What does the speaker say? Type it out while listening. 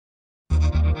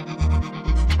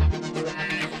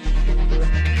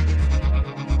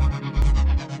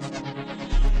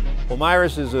Well,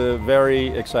 myris is a very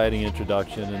exciting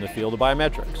introduction in the field of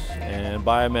biometrics. And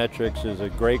biometrics is a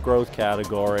great growth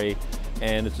category,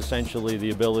 and it's essentially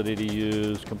the ability to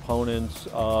use components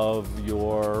of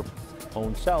your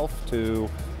own self to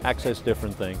access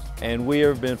different things. And we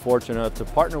have been fortunate to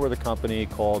partner with a company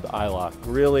called EyeLock,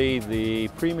 really the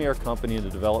premier company in the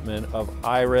development of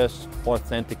iris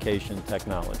authentication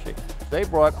technology. They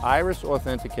brought iris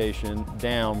authentication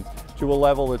down to a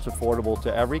level that's affordable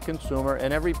to every consumer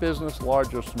and every business,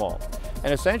 large or small.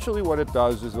 And essentially what it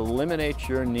does is eliminates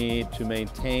your need to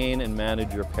maintain and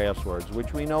manage your passwords,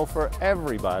 which we know for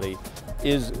everybody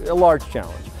is a large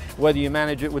challenge. Whether you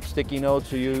manage it with sticky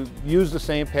notes or you use the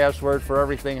same password for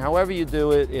everything, however you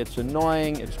do it, it's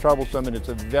annoying, it's troublesome, and it's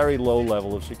a very low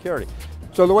level of security.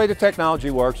 So the way the technology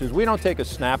works is we don't take a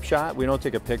snapshot, we don't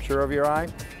take a picture of your eye,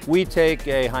 we take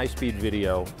a high-speed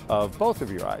video of both of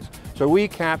your eyes. So we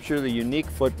capture the unique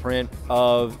footprint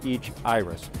of each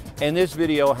iris. And this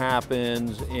video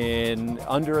happens in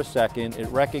under a second. It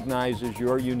recognizes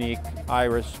your unique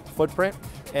iris footprint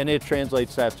and it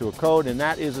translates that to a code, and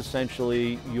that is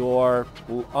essentially your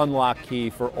unlock key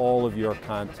for all of your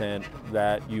content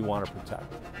that you want to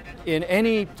protect. In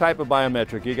any type of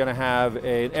biometric, you're going to have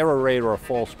an error rate or a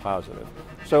false positive.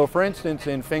 So for instance,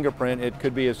 in fingerprint, it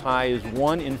could be as high as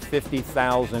 1 in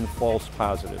 50,000 false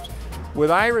positives. With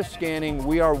iris scanning,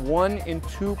 we are 1 in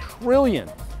 2 trillion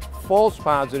false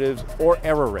positives or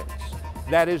error rates.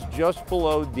 That is just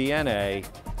below DNA,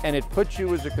 and it puts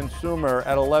you as a consumer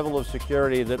at a level of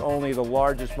security that only the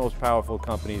largest, most powerful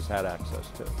companies had access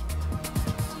to.